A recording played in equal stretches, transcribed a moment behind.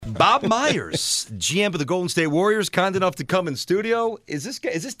Bob Myers, GM of the Golden State Warriors, kind enough to come in studio. Is this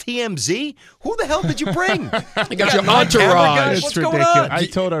TMZ? Who the hell did you bring? You got your entourage. What's It's going ridiculous. on? I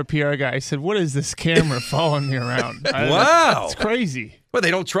told our PR guy, I said, what is this camera following me around? Wow. It's crazy. Well, they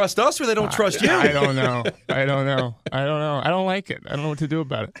don't trust us or they don't trust you? I don't know. I don't like it. I don't know what to do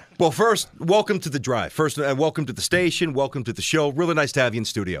about it. Well, first, welcome to the drive. First, welcome to the station. Welcome to the show. Really nice to have you in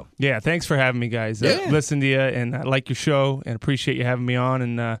studio. Yeah, thanks for having me, guys. Listen to you, and I like your show, and appreciate you having me on.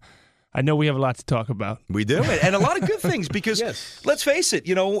 And I know we have a lot to talk about. We do, and a lot of good things because, let's face it,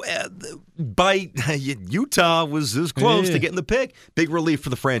 Utah was close to getting the pick. Big relief for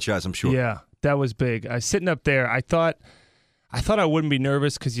the franchise, I'm sure. Yeah, that was big. I was sitting up there. I thought I wouldn't be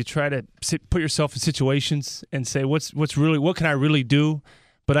nervous because you try to put yourself in situations and say, what can I really do?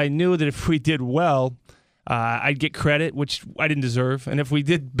 But I knew that if we did well, I'd get credit, which I didn't deserve. And if we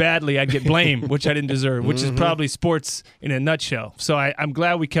did badly, I'd get blame, which I didn't deserve, which is probably sports in a nutshell. So I'm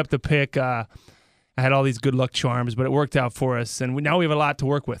glad we kept the pick. I had all these good luck charms, but it worked out for us. And now we have a lot to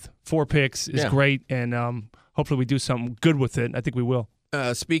work with. 4 picks is great, and hopefully we do something good with it. I think we will.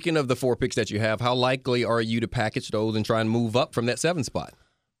 Speaking of the 4 picks that you have, how likely are you to package those and try and move up from that 7 spot?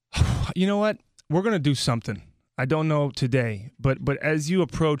 You know what? We're going to do something. I don't know today, but as you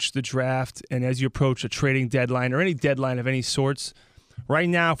approach the draft and as you approach a trading deadline or any deadline of any sorts, right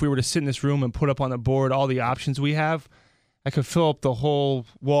now, if we were to sit in this room and put up on the board all the options we have, I could fill up the whole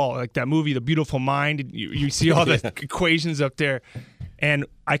wall, like that movie, The Beautiful Mind. You see all the equations up there. And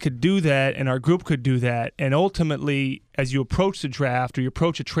I could do that, and our group could do that. And ultimately, as you approach the draft or you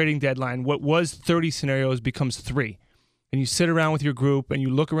approach a trading deadline, what was 30 scenarios becomes 3. And you sit around with your group, and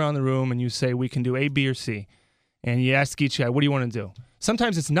you look around the room, and you say, we can do A, B, or C. And you ask each guy, what do you want to do?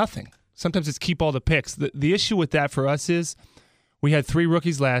 Sometimes it's nothing. Sometimes it's keep all the picks. The issue with that for us is we had 3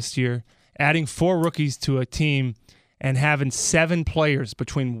 rookies last year. Adding 4 rookies to a team and having 7 players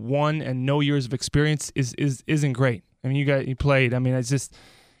between 1 and no years of experience isn't great. I mean, you played. I mean, it's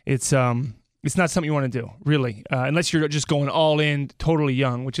not something you want to do, really, unless you're just going all in, totally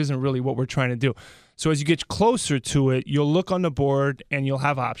young, which isn't really what we're trying to do. So as you get closer to it, you'll look on the board and you'll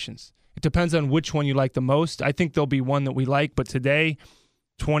have options. It depends on which one you like the most. I think there'll be one that we like, but today,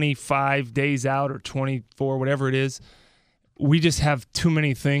 25 days out or 24, whatever it is, we just have too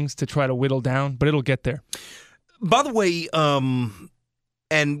many things to try to whittle down, but it'll get there. By the way,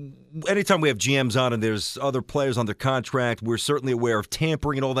 and anytime we have GMs on and there's other players on their contract, we're certainly aware of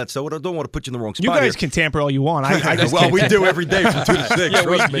tampering and all that stuff. I don't want to put you in the wrong spot. You guys here. can tamper all you want. I just well, can't. we do every day from 2 to 6.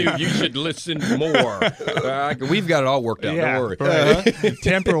 Trust me. You should listen more. We've got it all worked out. Yeah, Don't worry. right.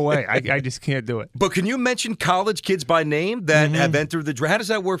 Tamper away. I just can't do it. But can you mention college kids by name that have entered the draft? How does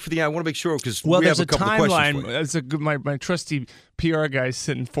that work for the? I want to make sure because we have a couple of questions for you. There's a good, my trusty PR guy's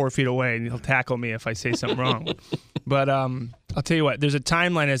sitting 4 feet away, and he'll tackle me if I say something wrong. But I'll tell you what. There's a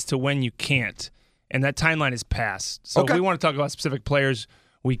timeline as to when you can't, and that timeline is passed. So if we want to talk about specific players,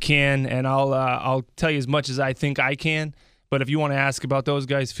 we can, and I'll tell you as much as I think I can. But if you want to ask about those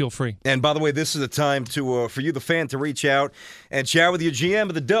guys, feel free. And by the way, this is a time to for you, the fan, to reach out and chat with your GM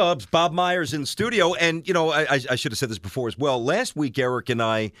of the Dubs, Bob Myers, in studio. And, I should have said this before as well. Last week, Eric and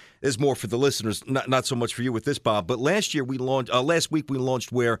I, this is more for the listeners, not so much for you with this, Bob, but last week we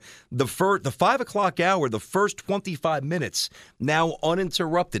launched where the 5 o'clock hour, the first 25 minutes, now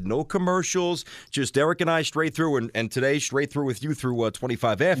uninterrupted. No commercials, just Eric and I straight through, and today straight through with you through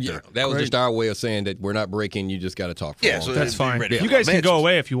 25 after. Yeah, that was just our way of saying that we're not breaking. You just got to talk for a long time. That's fine. Ready. You guys can go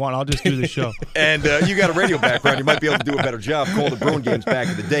away if you want. I'll just do the show. And you got a radio background. You might be able to do a better job. Call the Bruin games back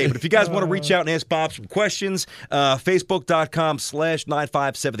in the day. But if you guys want to reach out and ask Bob some questions,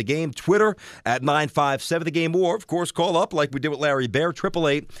 Facebook.com/957thegame, Twitter at 957thegame, or, of course, call up like we did with Larry Bear,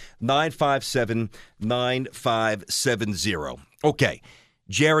 888-957-9570. Okay,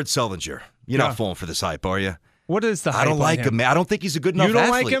 Jared Sullinger. You're not falling for this hype, are you? What is the hype? I don't like him, man. I don't think he's a good enough You don't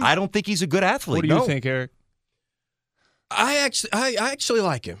athlete. like him? I don't think he's a good athlete. What do you think, Eric? I actually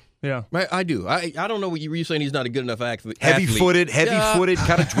like him. Yeah, I do. I don't know what you were saying. He's not a good enough athlete. Heavy-footed,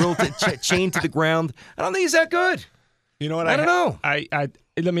 kind of drilled, chained to the ground. I don't think he's that good. You know what? I don't know. I'm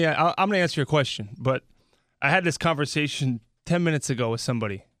going to answer your question, but I had this conversation 10 minutes ago with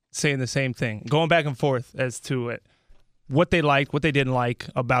somebody saying the same thing, going back and forth as to what they liked, what they didn't like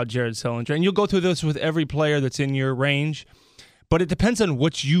about Jared Sullinger. And you'll go through this with every player that's in your range. But it depends on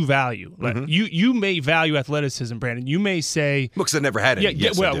what you value. Like you may value athleticism, Brandon. You may say, "Looks, I never had it."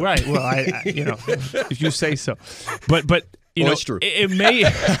 Yeah, well, right. Well, I if you say so. But it's true. It may.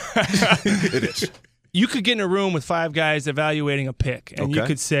 It is. You could get in a room with 5 guys evaluating a pick, and you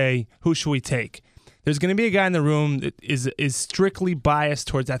could say, "Who should we take?" there's going to be a guy in the room that is strictly biased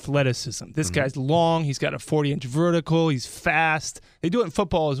towards athleticism. This guy's long. He's got a 40-inch vertical. He's fast. They do it in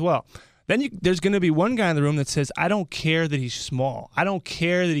football as well. Then there's going to be one guy in the room that says, I don't care that he's small. I don't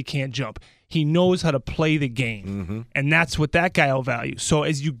care that he can't jump. He knows how to play the game. And that's what that guy will value. So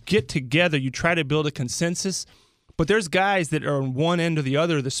as you get together, you try to build a consensus. But there's guys that are on one end or the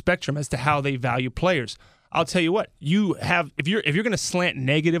other of the spectrum as to how they value players. I'll tell you what, if you're going to slant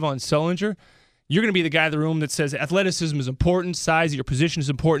negative on Sullinger, you're going to be the guy in the room that says athleticism is important, size of your position is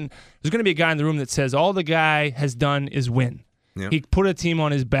important. There's going to be a guy in the room that says all the guy has done is win. Yep. He put a team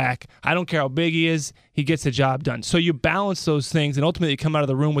on his back. I don't care how big he is. He gets the job done. So you balance those things, and ultimately you come out of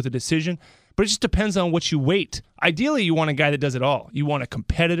the room with a decision. But it just depends on what you weight. Ideally, you want a guy that does it all. You want a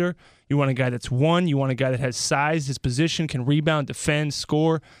competitor. You want a guy that's won. You want a guy that has size, his position, can rebound, defend,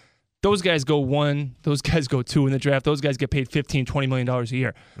 score. Those guys go 1. Those guys go 2 in the draft. Those guys get paid $15, $20 million a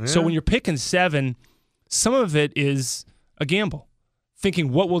year. Yeah. So when you're picking 7, some of it is a gamble.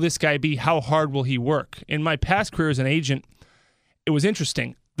 Thinking, what will this guy be? How hard will he work? In my past career as an agent, it was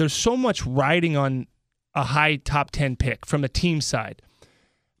interesting. There's so much riding on a high top 10 pick from the team side.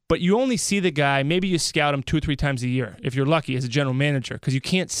 But you only see the guy, maybe you scout him 2 or 3 times a year, if you're lucky as a general manager, because you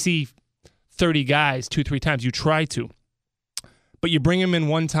can't see 30 guys 2 or 3 times. You try to. But you bring him in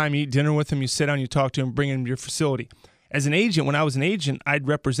one time, you eat dinner with him, you sit down, you talk to him, bring him to your facility. As an agent, when I was an agent, I'd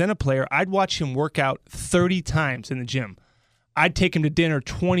represent a player. I'd watch him work out 30 times in the gym. I'd take him to dinner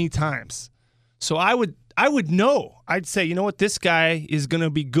 20 times. So I would know. I'd say, you know what, this guy is going to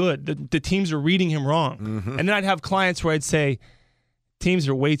be good. The teams are reading him wrong. And then I'd have clients where I'd say, teams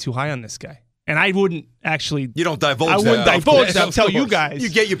are way too high on this guy. And I wouldn't actually. You don't divulge that. I wouldn't divulge that. I'll tell you guys. You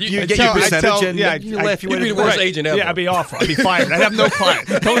get your percentage and you laugh your way to the worst agent ever. Yeah, I'd be awful. I'd be fired. I'd have no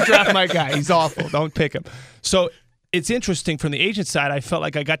clients. Don't draft my guy. He's awful. Don't pick him. So it's interesting from the agent side. I felt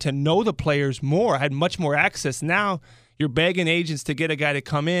like I got to know the players more. I had much more access. Now you're begging agents to get a guy to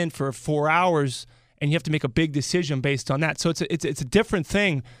come in for 4 hours, and you have to make a big decision based on that. So it's a different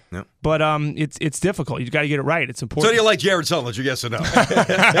thing, but it's difficult. You got to get it right. It's important. So do you like Jared Sullinger? Yes or no?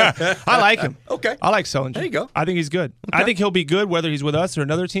 I like him. Okay, I like Sullinger. There you go. I think he's good. Okay. I think he'll be good whether he's with us or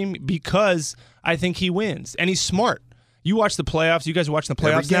another team because I think he wins and he's smart. You watch the playoffs. You guys are watching the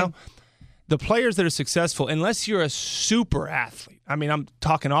playoffs now. The players that are successful, unless you're a super athlete, I mean, I'm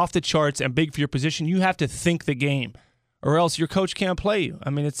talking off the charts and big for your position, you have to think the game, or else your coach can't play you. I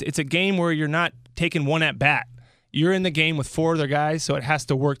mean, it's a game where you're not taking one at bat. You're in the game with 4 other guys, so it has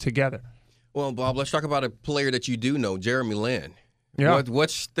to work together. Well, Bob, let's talk about a player that you do know, Jeremy Lin. Yeah.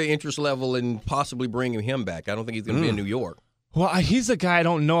 What's the interest level in possibly bringing him back? I don't think he's going to be in New York. Well, he's a guy I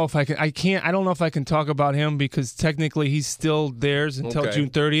don't know if I can. I don't know if I can talk about him because technically he's still theirs until June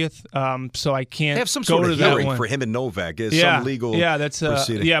 30th. So I can't. They have some go sort to of that hearing one. for him and Novak. Some legal. That's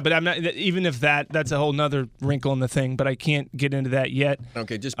proceeding. yeah. But I'm not. Even if that's a whole nother wrinkle in the thing. But I can't get into that yet.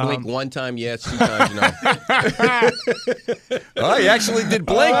 Okay, just blink one time yes, 2 times no. Well, he actually did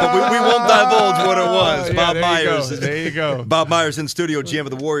blink, but we won't divulge what it was. Bob Myers. There you go. Bob Myers in studio, GM of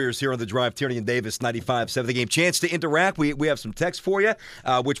the Warriors here on The Drive. Tierney and Davis, 95.7 The Game. Chance to interact. We have some text for you.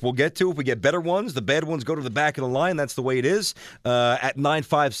 Which we'll get to. If we get better ones, the bad ones go to the back of the line. That's the way it is. At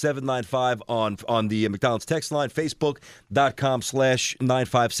 95795 on the McDonald's text line,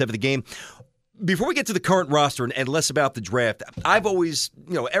 Facebook.com/957 The Game. Before we get to the current roster and less about the draft, I've always,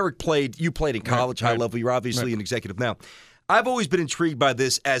 Eric played in college, high level. You're obviously an executive now. I've always been intrigued by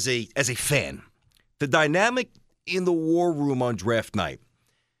this as a fan. The dynamic in the war room on draft night.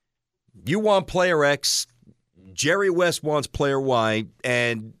 You want player X. Jerry West wants player Y,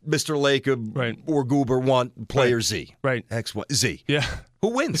 and Mr. Lacob or Goober want player Z. Right. X, Y, Z. Yeah. Who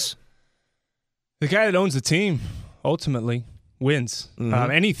wins? The guy that owns the team ultimately wins.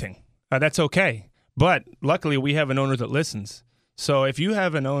 Anything. That's okay. But luckily, we have an owner that listens. So if you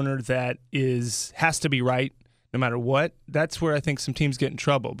have an owner that has to be right no matter what, that's where I think some teams get in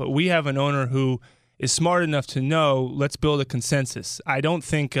trouble. But we have an owner who is smart enough to know, let's build a consensus. I don't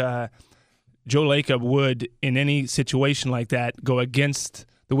think Joe Lacob would, in any situation like that, go against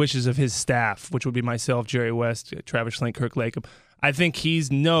the wishes of his staff, which would be myself, Jerry West, Travis Schlenk, Kirk Lacob. I think he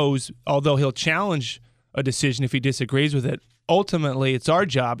knows, although he'll challenge a decision if he disagrees with it, ultimately it's our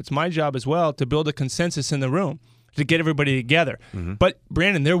job, it's my job as well, to build a consensus in the room, to get everybody together. But,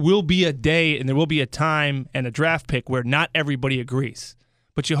 Brandon, there will be a day and there will be a time and a draft pick where not everybody agrees.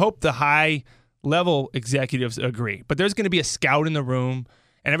 But you hope the high-level executives agree. But there's going to be a scout in the room,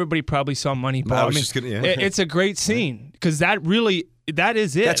 and everybody probably saw Moneyball. It's a great scene because that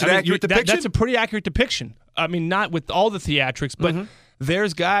is it. That's an accurate depiction? That's a pretty accurate depiction. I mean, not with all the theatrics, but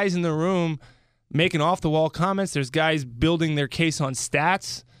there's guys in the room making off-the-wall comments. There's guys building their case on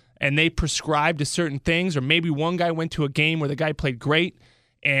stats, and they prescribe to certain things, or maybe one guy went to a game where the guy played great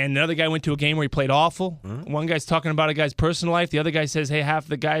and another guy went to a game where he played awful. One guy's talking about a guy's personal life. The other guy says, hey, half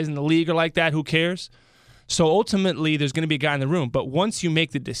the guys in the league are like that. Who cares? So ultimately, there's going to be a guy in the room. But once you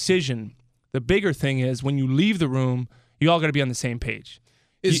make the decision, the bigger thing is when you leave the room, you all got to be on the same page.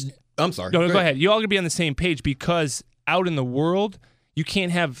 I'm sorry. No, go ahead. You all got to be on the same page, because out in the world, you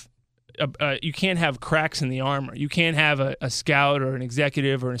can't have cracks in the armor. You can't have a scout or an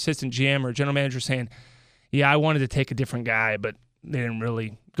executive or an assistant GM or a general manager saying, yeah, I wanted to take a different guy, but they didn't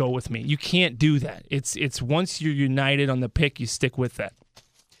really go with me. You can't do that. It's once you're united on the pick, you stick with that.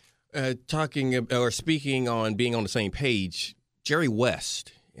 Speaking on being on the same page, Jerry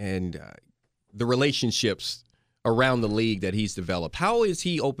West and the relationships around the league that he's developed. How is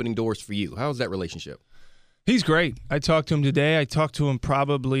he opening doors for you? How's that relationship? He's great. I talked to him today. I talked to him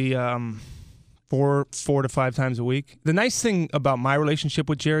probably 4 to 5 times a week. The nice thing about my relationship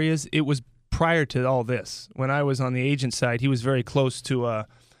with Jerry is it was prior to all this. When I was on the agent side, he was very close to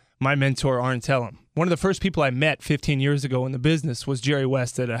my mentor, Arn Tellem. One of the first people I met 15 years ago in the business was Jerry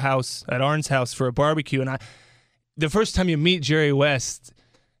West at Arn's house for a barbecue. And the first time you meet Jerry West,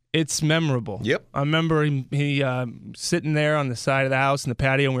 it's memorable. Yep. I remember he sitting there on the side of the house in the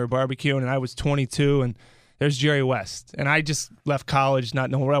patio and we were barbecuing, and I was 22, and there's Jerry West. And I just left college not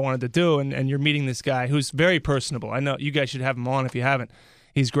knowing what I wanted to do, and you're meeting this guy who's very personable. I know you guys should have him on if you haven't.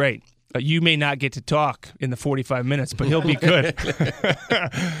 He's great. You may not get to talk in the 45 minutes, but he'll be good.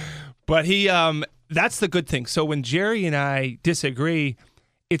 But that's the good thing. So when Jerry and I disagree,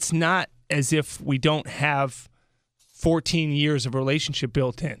 it's not as if we don't have 14 years of relationship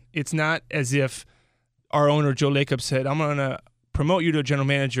built in. It's not as if our owner, Joe Lacob, said, I'm going to promote you to a general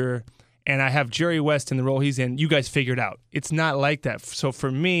manager, and I have Jerry West in the role he's in. You guys figure it out. It's not like that. So for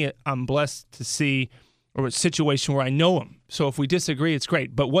me, I'm blessed to see a situation where I know him. So if we disagree, it's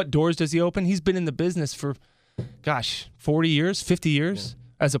great. But what doors does he open? He's been in the business for, 40 years, 50 years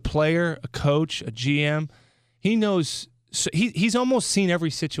as a player, a coach, a GM. He knows. So he's almost seen every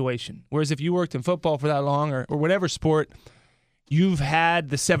situation. Whereas if you worked in football for that long or whatever sport, you've had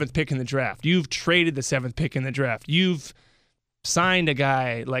the 7th pick in the draft. You've traded the 7th pick in the draft. You've signed a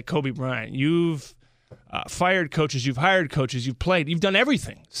guy like Kobe Bryant. You've fired coaches. You've hired coaches. You've played. You've done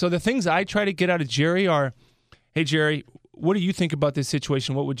everything. So the things I try to get out of Jerry are, hey, Jerry, what do you think about this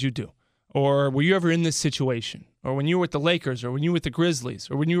situation? What would you do? Or were you ever in this situation? Or when you were with the Lakers, or when you were with the Grizzlies,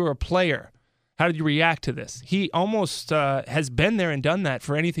 or when you were a player, how did you react to this? He almost has been there and done that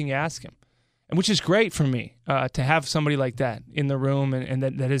for anything you ask him, and which is great for me to have somebody like that in the room and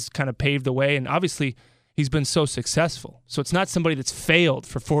that has kind of paved the way. And obviously, he's been so successful. So it's not somebody that's failed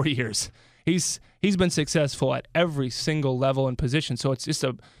for 40 years. He's been successful at every single level and position. So it's just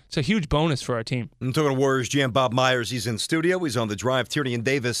a huge bonus for our team. I'm talking to Warriors GM Bob Myers. He's in studio. He's on the Drive. Tierney and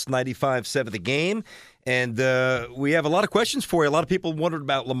Davis, 95.7 The Game. And we have a lot of questions for you. A lot of people wondered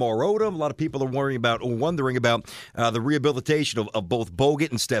about Lamar Odom. A lot of people are wondering about the rehabilitation of both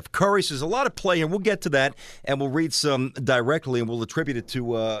Bogut and Steph Curry. So there's a lot of play, and we'll get to that, and we'll read some directly, and we'll attribute it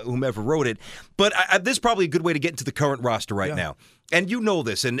to whomever wrote it. But this is probably a good way to get into the current roster right now. And you know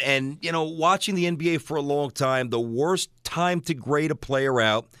this, and watching the NBA for a long time, the worst time to grade a player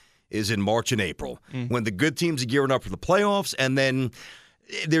out is in March and April, when the good teams are gearing up for the playoffs, and then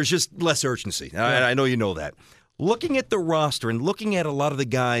there's just less urgency. I know you know that. Looking at the roster and looking at a lot of the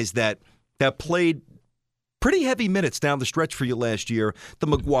guys that played pretty heavy minutes down the stretch for you last year, the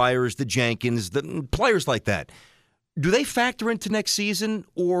McGuires, the Jenkins, the players like that, do they factor into next season,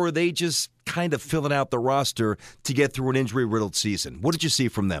 or are they just kind of filling out the roster to get through an injury-riddled season? What did you see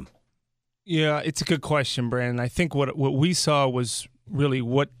from them? Yeah, it's a good question, Brandon. I think what we saw was really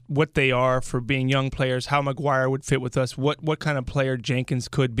what they are for being young players, how McGuire would fit with us, what kind of player Jenkins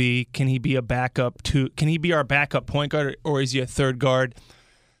could be. Can he be a backup can he be our backup point guard, or is he a third guard?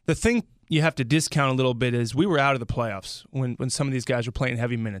 The thing you have to discount a little bit is we were out of the playoffs when some of these guys were playing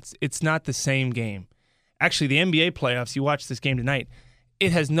heavy minutes. It's not the same game. Actually, the NBA playoffs, you watch this game tonight,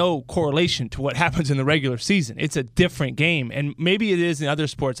 it has no correlation to what happens in the regular season. It's a different game. And maybe it is in other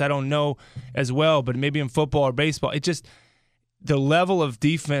sports. I don't know as well, but maybe in football or baseball, it just the level of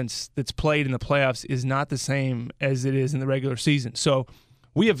defense that's played in the playoffs is not the same as it is in the regular season. So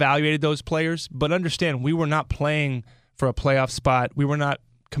we evaluated those players, but understand we were not playing for a playoff spot. We were not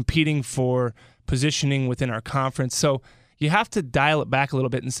competing for positioning within our conference. So you have to dial it back a little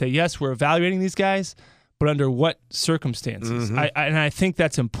bit and say, yes, we're evaluating these guys, but under what circumstances? And I think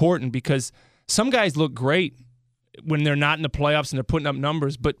that's important, because some guys look great when they're not in the playoffs and they're putting up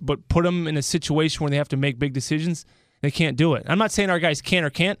numbers, but put them in a situation where they have to make big decisions, they can't do it. I'm not saying our guys can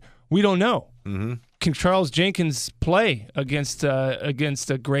or can't. We don't know. can Charles Jenkins play against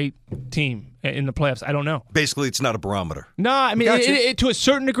a great team in the playoffs? I don't know. Basically, it's not a barometer. No, I mean, Gotcha. to a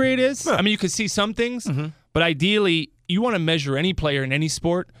certain degree it is. Yeah. I mean, you can see some things, Mm-hmm. but ideally, you want to measure any player in any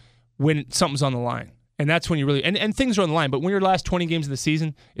sport when something's on the line. And that's when you really – and things are on the line. But when your last 20 games of the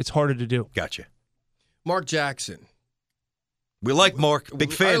season, it's harder to do. Gotcha. Mark Jackson. We like Mark.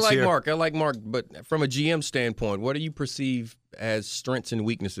 Big fans here. I like Mark. But from a GM standpoint, what do you perceive as strengths and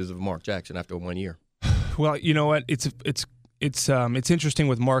weaknesses of Mark Jackson after 1 year? Well, you know what? It's interesting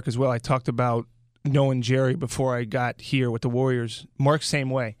with Mark as well. I talked about knowing Jerry before I got here with the Warriors. Mark, same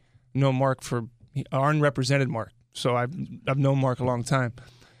way. Know Mark for our unrepresented Mark. So I've known Mark a long time.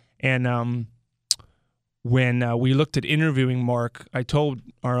 And when we looked at interviewing Mark, I told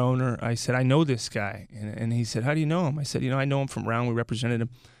our owner, I said, I know this guy. And he said, how do you know him? I said, I know him from Round. We represented him.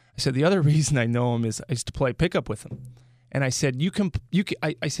 I said, the other reason I know him is I used to play pickup with him. And I said,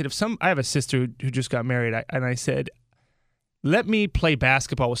 I said, I have a sister who just got married. And I said, let me play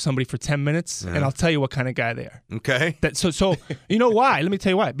basketball with somebody for 10 minutes, and I'll tell you what kind of guy they are. Okay. So you know why? Let me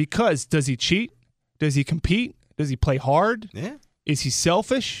tell you why. Because does he cheat? Does he compete? Does he play hard? Yeah. Is he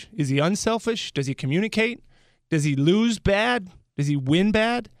selfish? Is he unselfish? Does he communicate? Does he lose bad? Does he win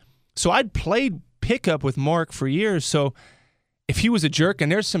bad? So I'd played pickup with Mark for years. So if he was a jerk,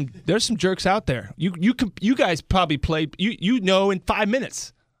 and there's some jerks out there. You guys probably played. In 5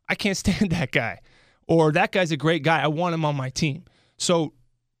 minutes. I can't stand that guy, or that guy's a great guy. I want him on my team. So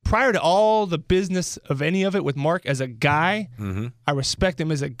prior to all the business of any of it with Mark as a guy, I respect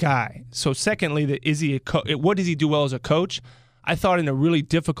him as a guy. So secondly, what does he do well as a coach? I thought in a really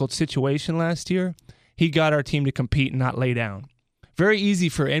difficult situation last year, he got our team to compete and not lay down. Very easy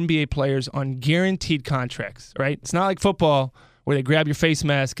for NBA players on guaranteed contracts, right? It's not like football where they grab your face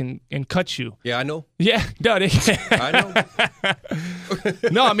mask and cut you. Yeah, I know. Yeah, no, I know.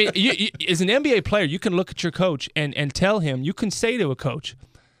 No, I mean, you, as an NBA player, you can look at your coach and tell him. You can say to a coach,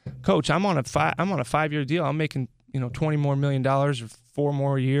 "Coach, I'm on a 5-year deal. I'm making $20 more million or $4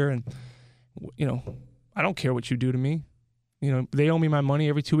 more a year, and I don't care what you do to me. They owe me my money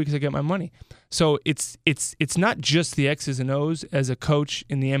every 2 weeks. I get my money. So it's not just the X's and O's as a coach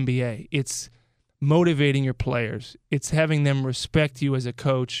in the NBA. It's motivating your players. It's having them respect you as a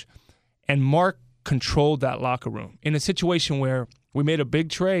coach. And Mark controlled that locker room in a situation where we made a big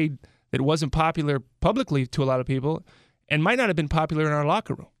trade that wasn't popular publicly to a lot of people and might not have been popular in our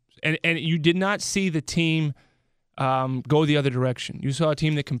locker room. And you did not see the team go the other direction. You saw a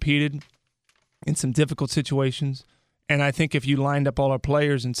team that competed in some difficult situations. And I think if you lined up all our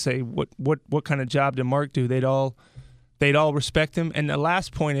players and say, what kind of job did Mark do, they'd all respect him. And the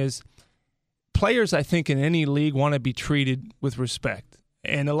last point is, players, I think, in any league want to be treated with respect.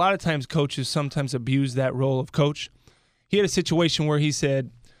 And a lot of times coaches sometimes abuse that role of coach. He had a situation where he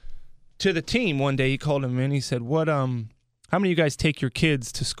said to the team one day, he called him in, he said, how many of you guys take your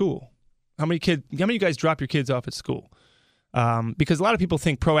kids to school? How many of you guys drop your kids off at school? Because a lot of people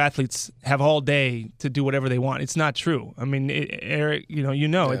think pro athletes have all day to do whatever they want. It's not true. I mean, Eric, you're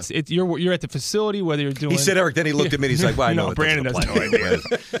at the facility, whether you're doing. He said, Eric. Then he looked at me and he's like, "Well, I know no, it Brandon doesn't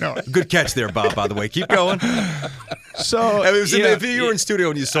has no apply." idea. Good catch there, Bob. By the way, keep going. So if you were in studio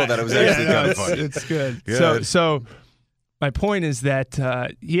and you saw that, it was actually kind of funny. It's good. Yeah. So my point is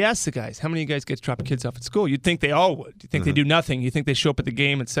that he asked the guys, how many of you guys get to drop your kids off at school? You'd think they all would. You think they do nothing. You think they show up at the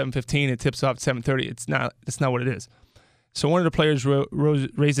game at 7:15, it tips off at 7:30. It's not. That's not what it is. So one of the players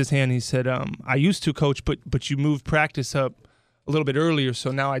raised his hand. He said, I used to, coach, but you moved practice up a little bit earlier,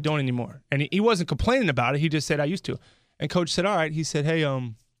 so now I don't anymore. And he wasn't complaining about it. He just said, I used to. And coach said, all right. He said, hey,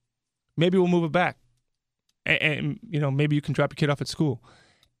 maybe we'll move it back. And maybe you can drop your kid off at school.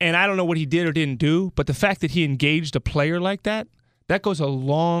 And I don't know what he did or didn't do, but the fact that he engaged a player like that goes a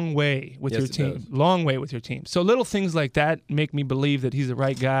long way with your team. Does. Long way with your team. So little things like that make me believe that he's the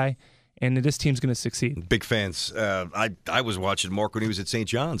right guy and that this team's going to succeed. Big fans. I was watching Mark when he was at St.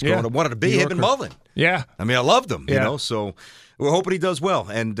 John's. Yeah. Wanted to be him and Mullen. Yeah. I mean, I loved him, Yeah. so we're hoping he does well.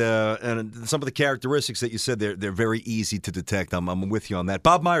 And some of the characteristics that you said, they're very easy to detect. I'm with you on that.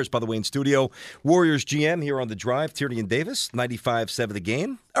 Bob Myers, by the way, in studio. Warriors GM here on The Drive. Tierney and Davis, 95.7 The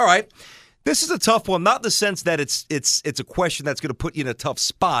Game. All right. This is a tough one, not in the sense that it's a question that's going to put you in a tough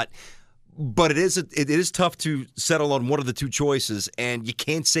spot, but it is tough to settle on one of the two choices, and you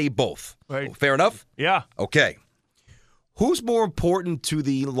can't say both. Right. Fair enough? Yeah. Okay. Who's more important to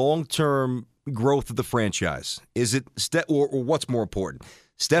the long-term growth of the franchise? Is it or what's more important?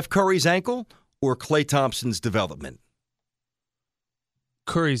 Steph Curry's ankle or Klay Thompson's development?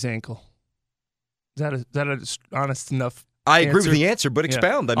 Curry's ankle. Is that a honest enough I agree answer? with the answer, but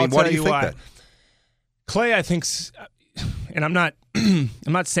expound. Yeah. I mean, I'll why tell do you think why. that? Klay, I think, and I'm not I'm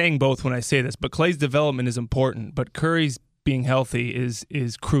not saying both when I say this, but Clay's development is important, but Curry's being healthy is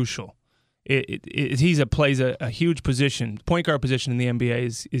crucial. Plays a huge position. Point guard position in the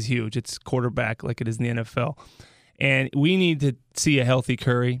NBA is huge. It's quarterback like it is in the NFL. And we need to see a healthy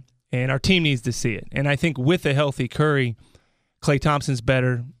Curry, and our team needs to see it. And I think with a healthy Curry, Klay Thompson's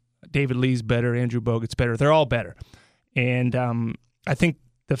better, David Lee's better, Andrew Bogut's better. They're all better. And I think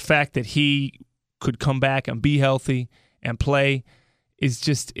the fact that he could come back and be healthy and play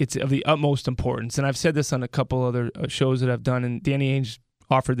it's of the utmost importance. And I've said this on a couple other shows that I've done, and Danny Ainge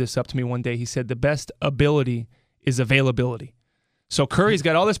offered this up to me one day. He said the best ability is availability. So Curry's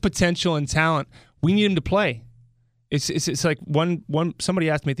got all this potential and talent. We need him to play. It's like somebody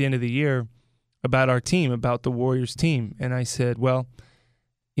asked me at the end of the year about our team, about the Warriors team, and I said, well,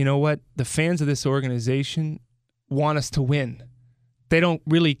 you know what? The fans of this organization want us to win. They don't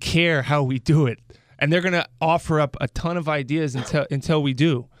really care how we do it. And they're going to offer up a ton of ideas until we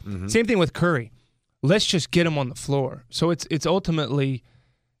do. Mm-hmm. Same thing with Curry. Let's just get him on the floor. So it's ultimately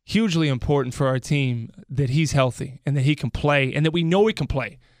hugely important for our team that he's healthy and that he can play and that we know he can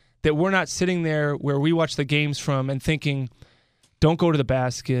play. That we're not sitting there where we watch the games from and thinking, don't go to the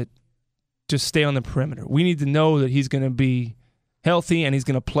basket, just stay on the perimeter. We need to know that he's going to be healthy and he's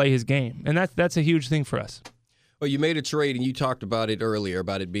going to play his game. And that's a huge thing for us. Well, you made a trade, and you talked about it earlier,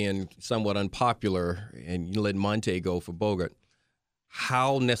 about it being somewhat unpopular, and you let Monte go for Bogut.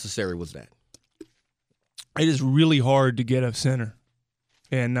 How necessary was that? It is really hard to get a center.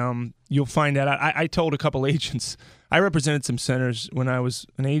 And you'll find that out. I told a couple agents. I represented some centers when I was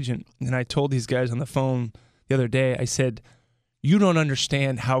an agent, and I told these guys on the phone the other day, I said, you don't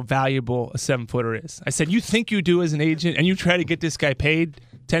understand how valuable a 7-footer is. I said, you think you do as an agent, and you try to get this guy paid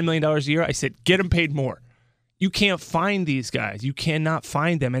 $10 million a year? I said, get him paid more. You can't find these guys. You cannot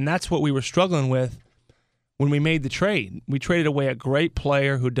find them. And that's what we were struggling with when we made the trade. We traded away a great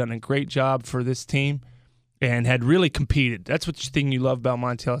player who'd done a great job for this team and had really competed. That's what the thing you love about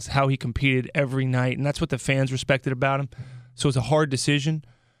Montiel is how he competed every night, and that's what the fans respected about him. So it's a hard decision.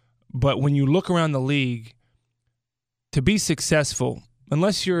 But when you look around the league, to be successful,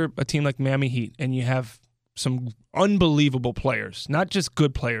 unless you're a team like Miami Heat and you have some unbelievable players, not just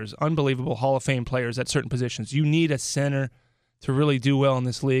good players, unbelievable Hall of Fame players at certain positions. You need a center to really do well in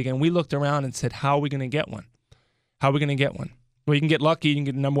this league. And we looked around and said, how are we going to get one? How are we going to get one? Well, you can get lucky. You can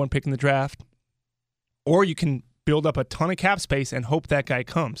get the number one pick in the draft. Or you can build up a ton of cap space and hope that guy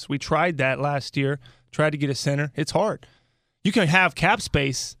comes. We tried that last year, tried to get a center. It's hard. You can have cap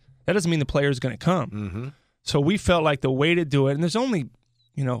space. That doesn't mean the player is going to come. Mm-hmm. So we felt like the way to do it, and there's only,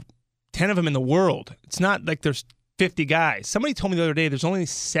 10 of them in the world. It's not like there's 50 guys. Somebody told me the other day there's only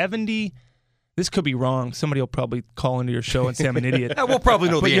 70. This could be wrong. Somebody will probably call into your show and say I'm an idiot. We'll probably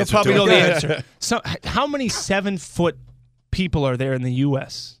know the answer. You'll probably know the answer. So, how many 7-foot people are there in the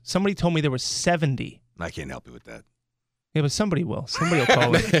U.S.? Somebody told me there were 70. I can't help you with that. Yeah, but somebody will. Somebody will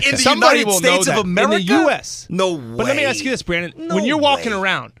call it. In the somebody United will States know of that. America? In the U.S. No way. But let me ask you this, Brandon. No when you're walking way.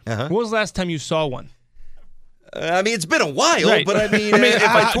 around, when was the last time you saw one? It's been a while, right. But if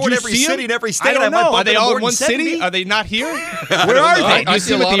I toured every city in every state, I don't know. Are they all in one 70? city? Are they not here? Where are they? Do you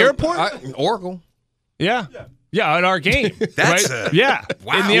see them at the airport? Oracle. Yeah, at our game. That's right?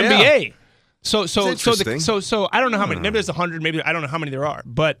 wow. In the NBA. So I don't know how many. Maybe there's 100. Maybe I don't know how many there are.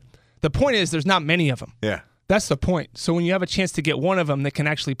 But the point is, there's not many of them. Yeah, that's the point. So when you have a chance to get one of them that can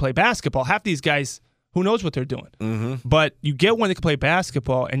actually play basketball, half these guys, who knows what they're doing? Mm-hmm. But you get one that can play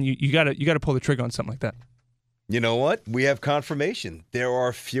basketball, and you got to pull the trigger on something like that. You know what? We have confirmation. There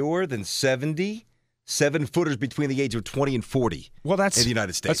are fewer than 70 7-footers between the age of 20 and 40. Well, that's in the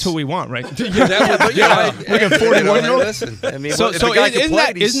United States. That's who we want, right? Like a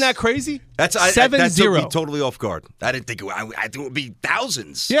 41-year-old. Isn't that crazy? That took me totally off guard. I didn't think it would be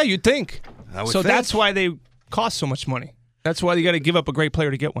thousands. Yeah, you'd think. So that's why they cost so much money. That's why you got to give up a great player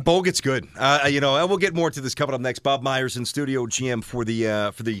to get one. Bogut's good. And we'll get more to this coming up next. Bob Myers in studio, GM for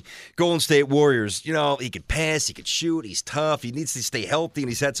the Golden State Warriors. He could pass, he could shoot, he's tough, he needs to stay healthy, and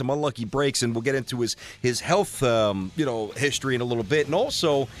he's had some unlucky breaks, and we'll get into his health history in a little bit. And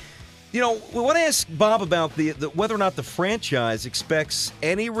also, we want to ask Bob about the whether or not the franchise expects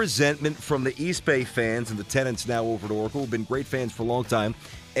any resentment from the East Bay fans and the tenants now over at Oracle, who've been great fans for a long time,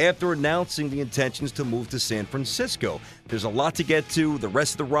 after announcing the intentions to move to San Francisco. There's a lot to get to, the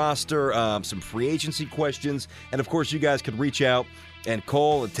rest of the roster, some free agency questions, and of course you guys can reach out and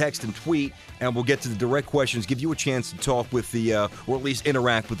call and text and tweet, and we'll get to the direct questions, give you a chance to talk with or at least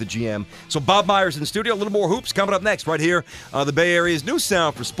interact with the GM. So Bob Myers in studio, a little more hoops coming up next right here on the Bay Area's new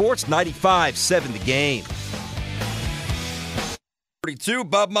sound for sports, 95.7 The Game. 42,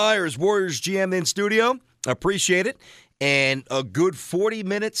 Bob Myers, Warriors GM in studio. Appreciate it. and a good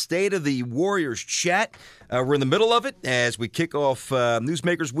 40-minute State of the Warriors chat. We're in the middle of it as we kick off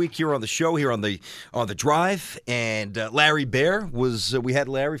Newsmakers Week here on the show, here on the Drive. And Larry Baer was, we had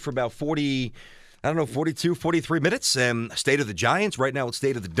Larry for about 42, 43 minutes. And State of the Giants, right now it's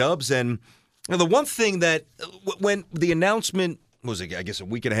State of the Dubs. And the one thing that, when the announcement was, I guess, a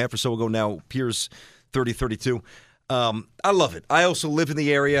week and a half or so ago now, Piers 3032, I love it. I also live in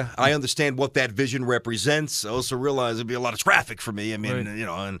the area. I understand what that vision represents. I also realize there'd be a lot of traffic for me. I mean, right. you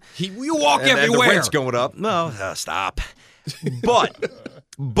know, and you walk and everywhere. the rent's going up. No, stop.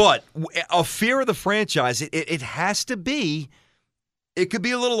 But a fear of the franchise, it has to be. It could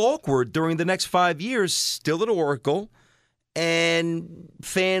be a little awkward during the next 5 years, still at Oracle, and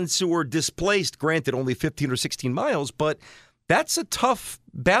fans who are displaced. Granted, only 15 or 16 miles, but that's a tough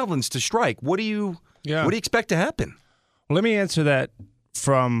balance to strike. What do you expect to happen? Well, let me answer that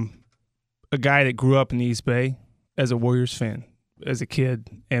from a guy that grew up in the East Bay as a Warriors fan, as a kid,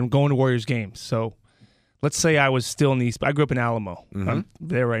 and going to Warriors games. So let's say I was still in the East Bay. I grew up in Alamo. Mm-hmm. I'm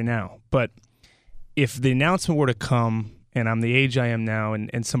there right now. But if the announcement were to come, and I'm the age I am now,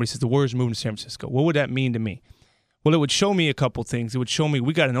 and somebody says the Warriors are moving to San Francisco, what would that mean to me? Well, it would show me a couple things. It would show me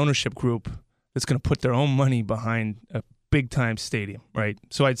we got an ownership group that's going to put their own money behind a big-time stadium, right?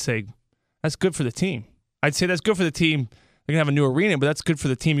 So I'd say that's good for the team. I'd say that's good for the team. They're going to have a new arena, but that's good for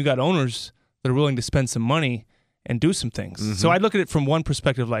the team. You got owners that are willing to spend some money and do some things. Mm-hmm. So I'd look at it from one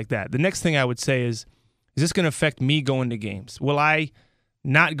perspective like that. The next thing I would say is this going to affect me going to games? Will I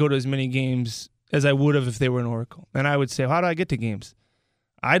not go to as many games as I would have if they were in Oracle? And I would say, how do I get to games?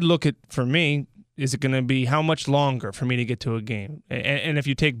 I'd look at, for me, is it going to be how much longer for me to get to a game? And if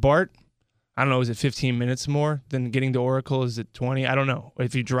you take BART, I don't know, is it 15 minutes more than getting to Oracle? Is it 20? I don't know.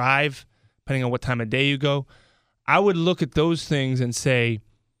 If you drive, depending on what time of day you go, I would look at those things and say,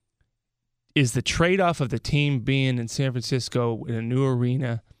 is the trade-off of the team being in San Francisco in a new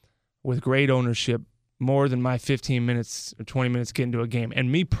arena with great ownership more than my 15 minutes or 20 minutes getting to a game?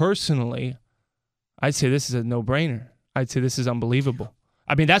 And me personally, I'd say this is a no-brainer. I'd say this is unbelievable.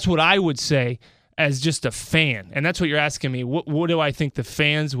 I mean, that's what I would say as just a fan. And that's what you're asking me. What do I think the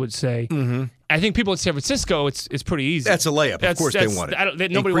fans would say? Mm-hmm. I think people in San Francisco, it's pretty easy. That's a layup. Of course they want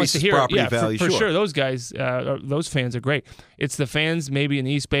it. Nobody wants to hear property it. Yeah, value, for sure. Those guys, those fans are great. It's the fans maybe in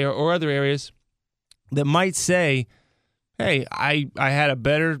the East Bay or other areas that might say, hey, I had a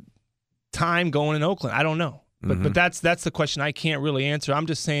better time going in Oakland. I don't know. But that's the question I can't really answer. I'm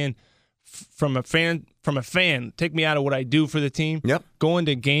just saying from a fan, take me out of what I do for the team. Yep. Going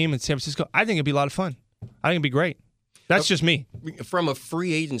to a game in San Francisco, I think it'd be a lot of fun. I think it'd be great. That's just me. From a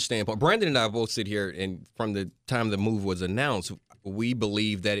free agent standpoint, Brandon and I both sit here, and from the time the move was announced, we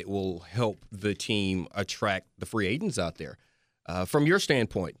believe that it will help the team attract the free agents out there. From your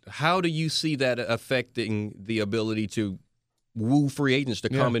standpoint, how do you see that affecting the ability to woo free agents to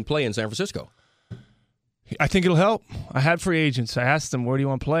come and play in San Francisco? I think it'll help. I had free agents. I asked them, where do you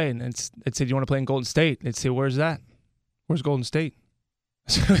want to play? And they said, do you want to play in Golden State? They'd say, where's that? Where's Golden State?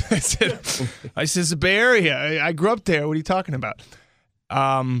 I said, it's the Bay Area. I grew up there. What are you talking about?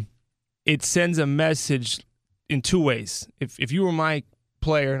 It sends a message in two ways. If you were my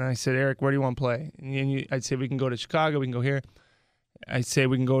player and I said, Eric, where do you want to play? And I'd say, we can go to Chicago. We can go here. I'd say,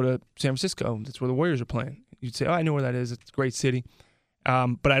 we can go to San Francisco. That's where the Warriors are playing. You'd say, oh, I know where that is. It's a great city.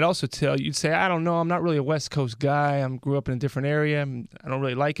 But I'd also tell you'd say, I don't know. I'm not really a West Coast guy. I grew up in a different area. I don't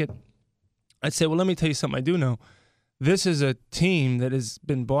really like it. I'd say, well, let me tell you something I do know. This is a team that has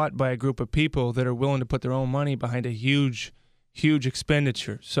been bought by a group of people that are willing to put their own money behind a huge, huge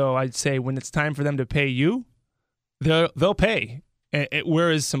expenditure. So I'd say when it's time for them to pay you, they'll pay.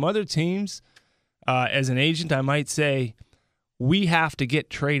 Whereas some other teams, as an agent, I might say, we have to get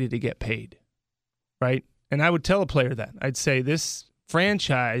traded to get paid, right? And I would tell a player that. I'd say this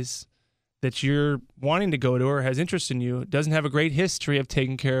franchise that you're wanting to go to or has interest in you doesn't have a great history of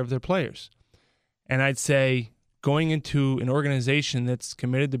taking care of their players. And I'd say going into an organization that's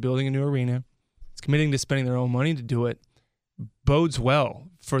committed to building a new arena, it's committing to spending their own money to do it, bodes well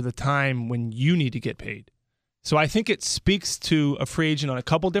for the time when you need to get paid. So I think it speaks to a free agent on a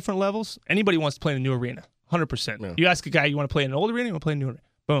couple different levels. Anybody wants to play in a new arena, 100%. Yeah. You ask a guy, you want to play in an old arena, you want to play in a new arena?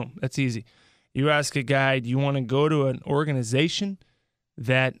 Boom, that's easy. You ask a guy, do you want to go to an organization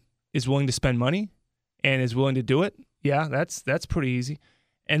that is willing to spend money and is willing to do it? Yeah, that's pretty easy.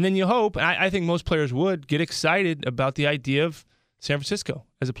 And then you hope, and I think most players would, get excited about the idea of San Francisco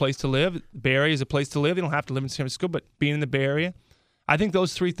as a place to live. The Bay Area is a place to live. You don't have to live in San Francisco, but being in the Bay Area, I think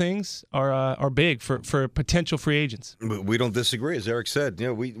those three things are big for potential free agents. We don't disagree, as Eric said. You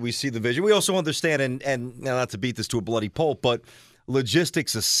know, we see the vision. We also understand, and not to beat this to a bloody pulp, but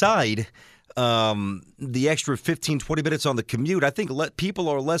logistics aside, the extra 15, 20 minutes on the commute, I think people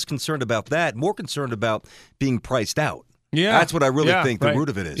are less concerned about that, more concerned about being priced out. Yeah. That's what I really think the root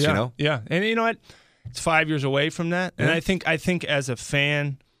of it is, yeah. you know? Yeah. And you know what? It's 5 years away from that. And I think as a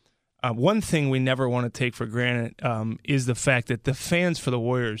fan, one thing we never want to take for granted is the fact that the fans for the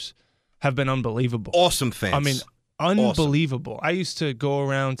Warriors have been unbelievable. Awesome fans. I mean, unbelievable. Awesome. I used to go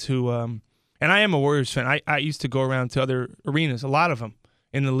around to, and I am a Warriors fan, I used to go around to other arenas, a lot of them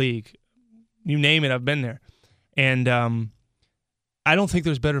in the league. You name it, I've been there. And I don't think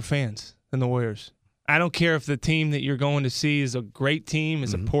there's better fans than the Warriors. I don't care if the team that you're going to see is a great team,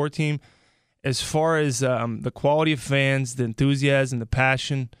 is a poor team. As far as the quality of fans, the enthusiasm, the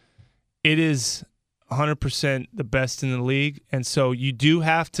passion, it is 100% the best in the league. And so you do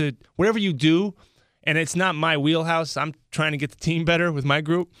have to, whatever you do, and it's not my wheelhouse. I'm trying to get the team better with my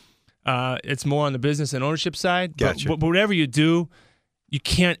group. It's more on the business and ownership side. Gotcha. But whatever you do, you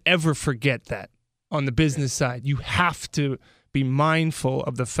can't ever forget that on the business side. You have to be mindful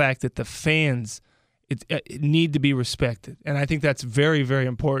of the fact that the fans it need to be respected. And I think that's very, very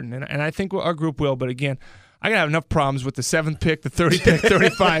important. And I think our group will. But again, I got to have enough problems with the 7th pick, the 30th pick,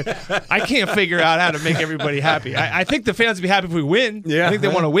 35. I can't figure out how to make everybody happy. I think the fans will be happy if we win. Yeah, I think they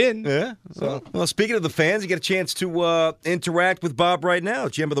want to win. Yeah. So. Well, speaking of the fans, you get a chance to interact with Bob right now.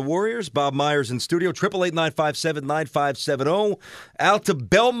 GM of the Warriors, Bob Myers in studio, 888-957-9570. Out to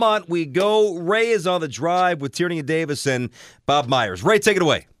Belmont we go. Ray is on the drive with Tierney and Davis and Bob Myers. Ray, take it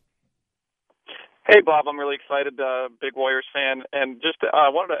away. Hey, Bob, I'm really excited, big Warriors fan. And just I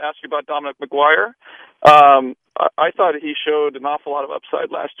wanted to ask you about Dominic McGuire. I thought he showed an awful lot of upside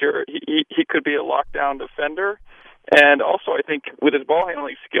last year. He could be a lockdown defender. And also, I think with his ball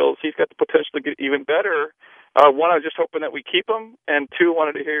handling skills, he's got the potential to get even better. One, I was just hoping that we keep him. And two,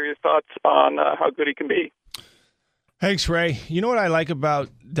 wanted to hear your thoughts on how good he can be. Thanks, Ray. You know what I like about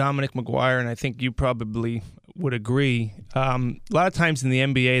Dominic McGuire, and I think you probably would agree. A lot of times in the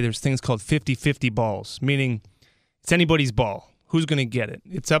NBA, there's things called 50-50 balls, meaning it's anybody's ball. Who's going to get it?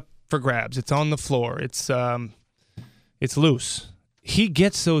 It's up for grabs. It's on the floor. It's loose. He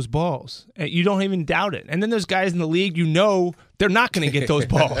gets those balls. You don't even doubt it. And then there's guys in the league, you know they're not going to get those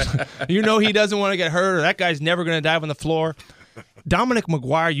balls. You know he doesn't want to get hurt, or that guy's never going to dive on the floor. Dominic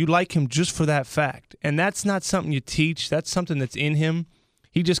McGuire, you like him just for that fact. And that's not something you teach. That's something that's in him.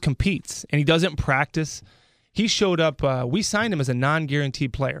 He just competes, and he doesn't practice. He showed up. We signed him as a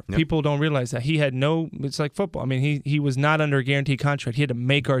non-guaranteed player. Yep. People don't realize that. He had no – it's like football. I mean, he was not under a guaranteed contract. He had to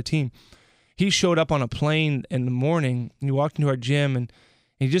make our team. He showed up on a plane in the morning, and he walked into our gym, and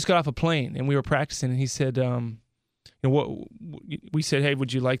he just got off a plane, and we were practicing, and he said, we said, hey,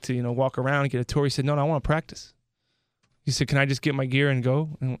 would you like to, walk around and get a tour? He said, no, I want to practice. He said, can I just get my gear and go?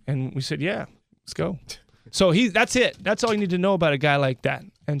 And we said, yeah, let's go. So that's it. That's all you need to know about a guy like that.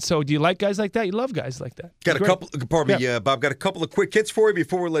 And so do you like guys like that? You love guys like that. Got a couple, Bob, got a couple of quick hits for you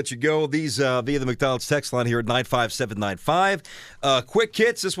before we let you go. These via the McDonald's text line here at 95795. Quick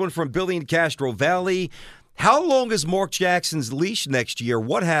hits, this one from Billy in Castro Valley. How long is Mark Jackson's leash next year?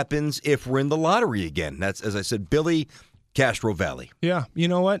 What happens if we're in the lottery again? That's, as I said, Billy, Castro Valley. Yeah, you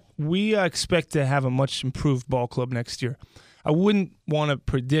know what? We expect to have a much improved ball club next year. I wouldn't want to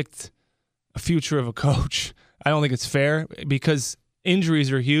predict a future of a coach. I don't think it's fair because injuries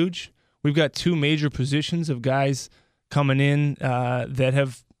are huge. We've got two major positions of guys coming in that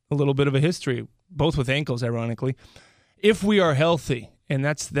have a little bit of a history, both with ankles, ironically. If we are healthy, and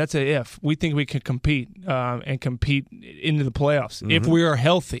that's a if, we think we can compete and compete into the playoffs. Mm-hmm. If we are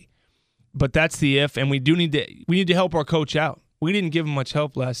healthy. But that's the if, and we need to help our coach out. We didn't give him much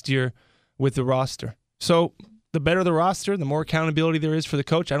help last year with the roster. So the better the roster, the more accountability there is for the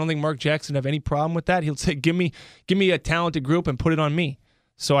coach. I don't think Mark Jackson have any problem with that. He'll say, give me a talented group and put it on me.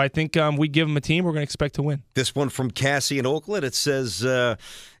 So I think we give him a team, we're going to expect to win. This one from Cassie in Oakland. It says,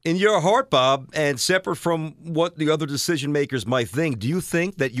 in your heart, Bob, and separate from what the other decision makers might think, do you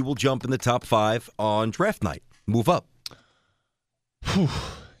think that you will jump in the top 5 on draft night? Move up.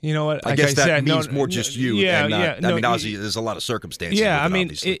 You know what? I guess that means more just you. Yeah, yeah. I mean, obviously, there's a lot of circumstances. Yeah, I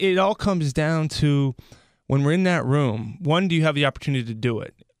mean, it all comes down to when we're in that room, one, do you have the opportunity to do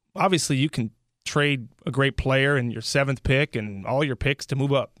it? Obviously, you can trade a great player and your 7th pick and all your picks to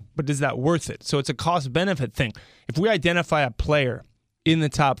move up, but is that worth it? So it's a cost-benefit thing. If we identify a player in the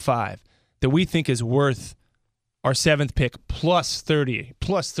top 5 that we think is worth our 7th pick plus 30,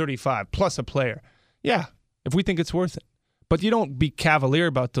 plus 35, plus a player, yeah, if we think it's worth it. But you don't be cavalier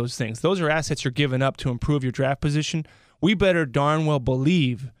about those things. Those are assets you're giving up to improve your draft position. We better darn well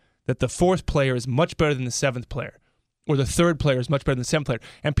believe that the 4th player is much better than the 7th player, or the 3rd player is much better than the 7th player.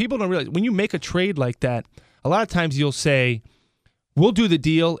 And people don't realize, when you make a trade like that, a lot of times you'll say, we'll do the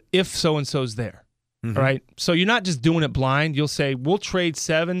deal if so-and-so's there. All right? So you're not just doing it blind. You'll say, we'll trade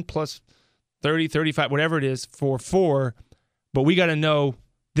 7 plus 30, 35, whatever it is, for 4, but we got to know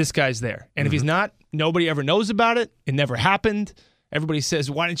this guy's there. And if he's not, nobody ever knows about it. It never happened. Everybody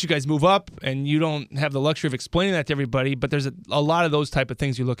says, why didn't you guys move up? And you don't have the luxury of explaining that to everybody, but there's a lot of those type of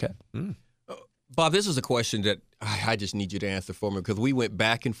things you look at. Bob, this is a question that I just need you to answer for me because we went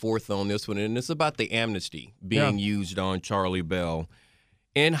back and forth on this one, and it's about the amnesty being used on Charlie Bell.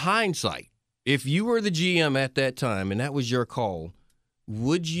 In hindsight, if you were the GM at that time and that was your call,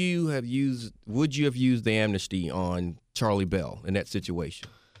 would you have used the amnesty on Charlie Bell in that situation?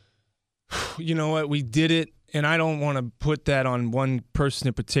 You know what? We did it, and I don't want to put that on one person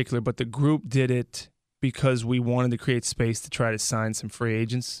in particular, but the group did it because we wanted to create space to try to sign some free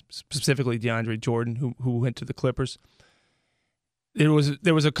agents, specifically DeAndre Jordan, who went to the Clippers. There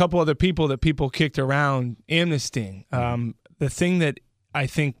was a couple other people that people kicked around amnestying. The thing that I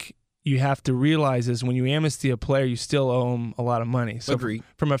think you have to realize is when you amnesty a player, you still owe him a lot of money. So Agreed.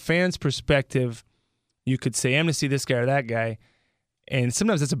 From a fan's perspective, you could say amnesty this guy or that guy, and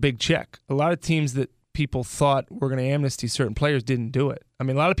sometimes that's a big check. A lot of teams that people thought were going to amnesty certain players didn't do it. I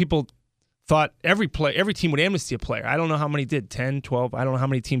mean, a lot of people thought every team would amnesty a player. I don't know how many did, 10, 12. I don't know how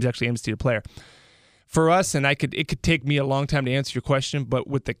many teams actually amnestied a player. For us, and it could take me a long time to answer your question, but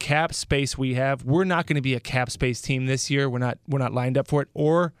with the cap space we have, we're not going to be a cap space team this year. We're not lined up for it.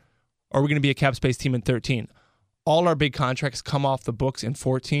 Or are we going to be a cap space team in 13? All our big contracts come off the books in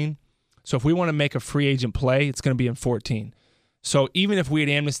 14. So if we want to make a free agent play, it's going to be in 14. So even if we had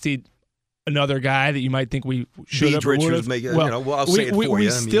amnestied another guy that you might think we should have, I'll say it for you. We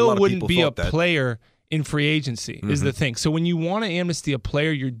still wouldn't be a that. player in free agency is the thing. So when you want to amnesty a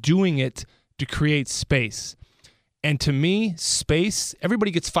player, you're doing it to create space. And to me, space,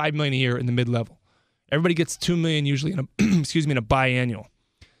 everybody gets $5 million a year in the mid-level. Everybody gets $2 million usually in a in a biannual.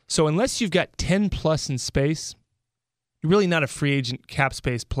 So unless you've got 10 plus in space, you're really not a free agent cap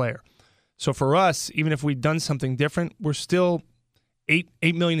space player. So for us, even if we'd done something different, we're still $8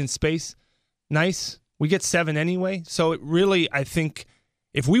 million in space. Nice. We get 7 anyway. So it really, I think,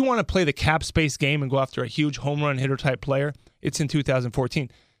 if we want to play the cap space game and go after a huge home run hitter type player, it's in 2014.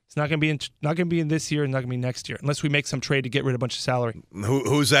 It's not going to be in this year and not going to be next year unless we make some trade to get rid of a bunch of salary.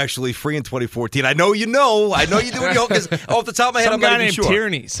 Who's actually free in 2014? I know you do. I know you do. Because off the top of my head, I'm not even sure. Some guy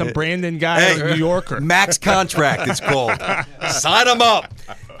named Tierney, some Brandon guy, New Yorker. Max contract, it's called. Sign him up.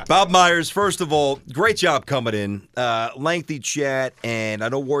 Bob Myers, first of all, great job coming in. Lengthy chat, and I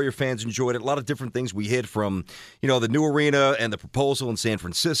know Warrior fans enjoyed it. A lot of different things we hit from, the new arena and the proposal in San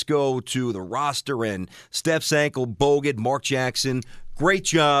Francisco to the roster and Steph's ankle, Bogut, Mark Jackson. Great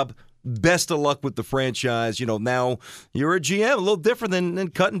job. Best of luck with the franchise. Now you're a GM, a little different than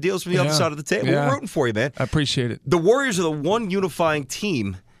cutting deals from the other side of the table. Yeah. We're rooting for you, man. I appreciate it. The Warriors are the one unifying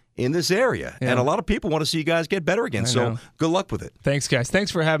team in this area, and a lot of people want to see you guys get better again. So good luck with it. Thanks, guys. Thanks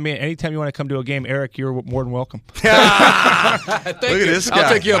for having me. Anytime you want to come to a game, Eric, you're more than welcome. Look at this guy. I'll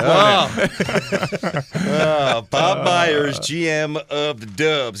take you up on that. Bob Myers, GM of the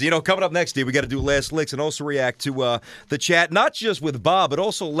Dubs. Coming up next, we got to do last licks and also react to the chat, not just with Bob, but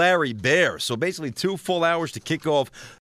also Larry Bear. So basically 2 full hours to kick off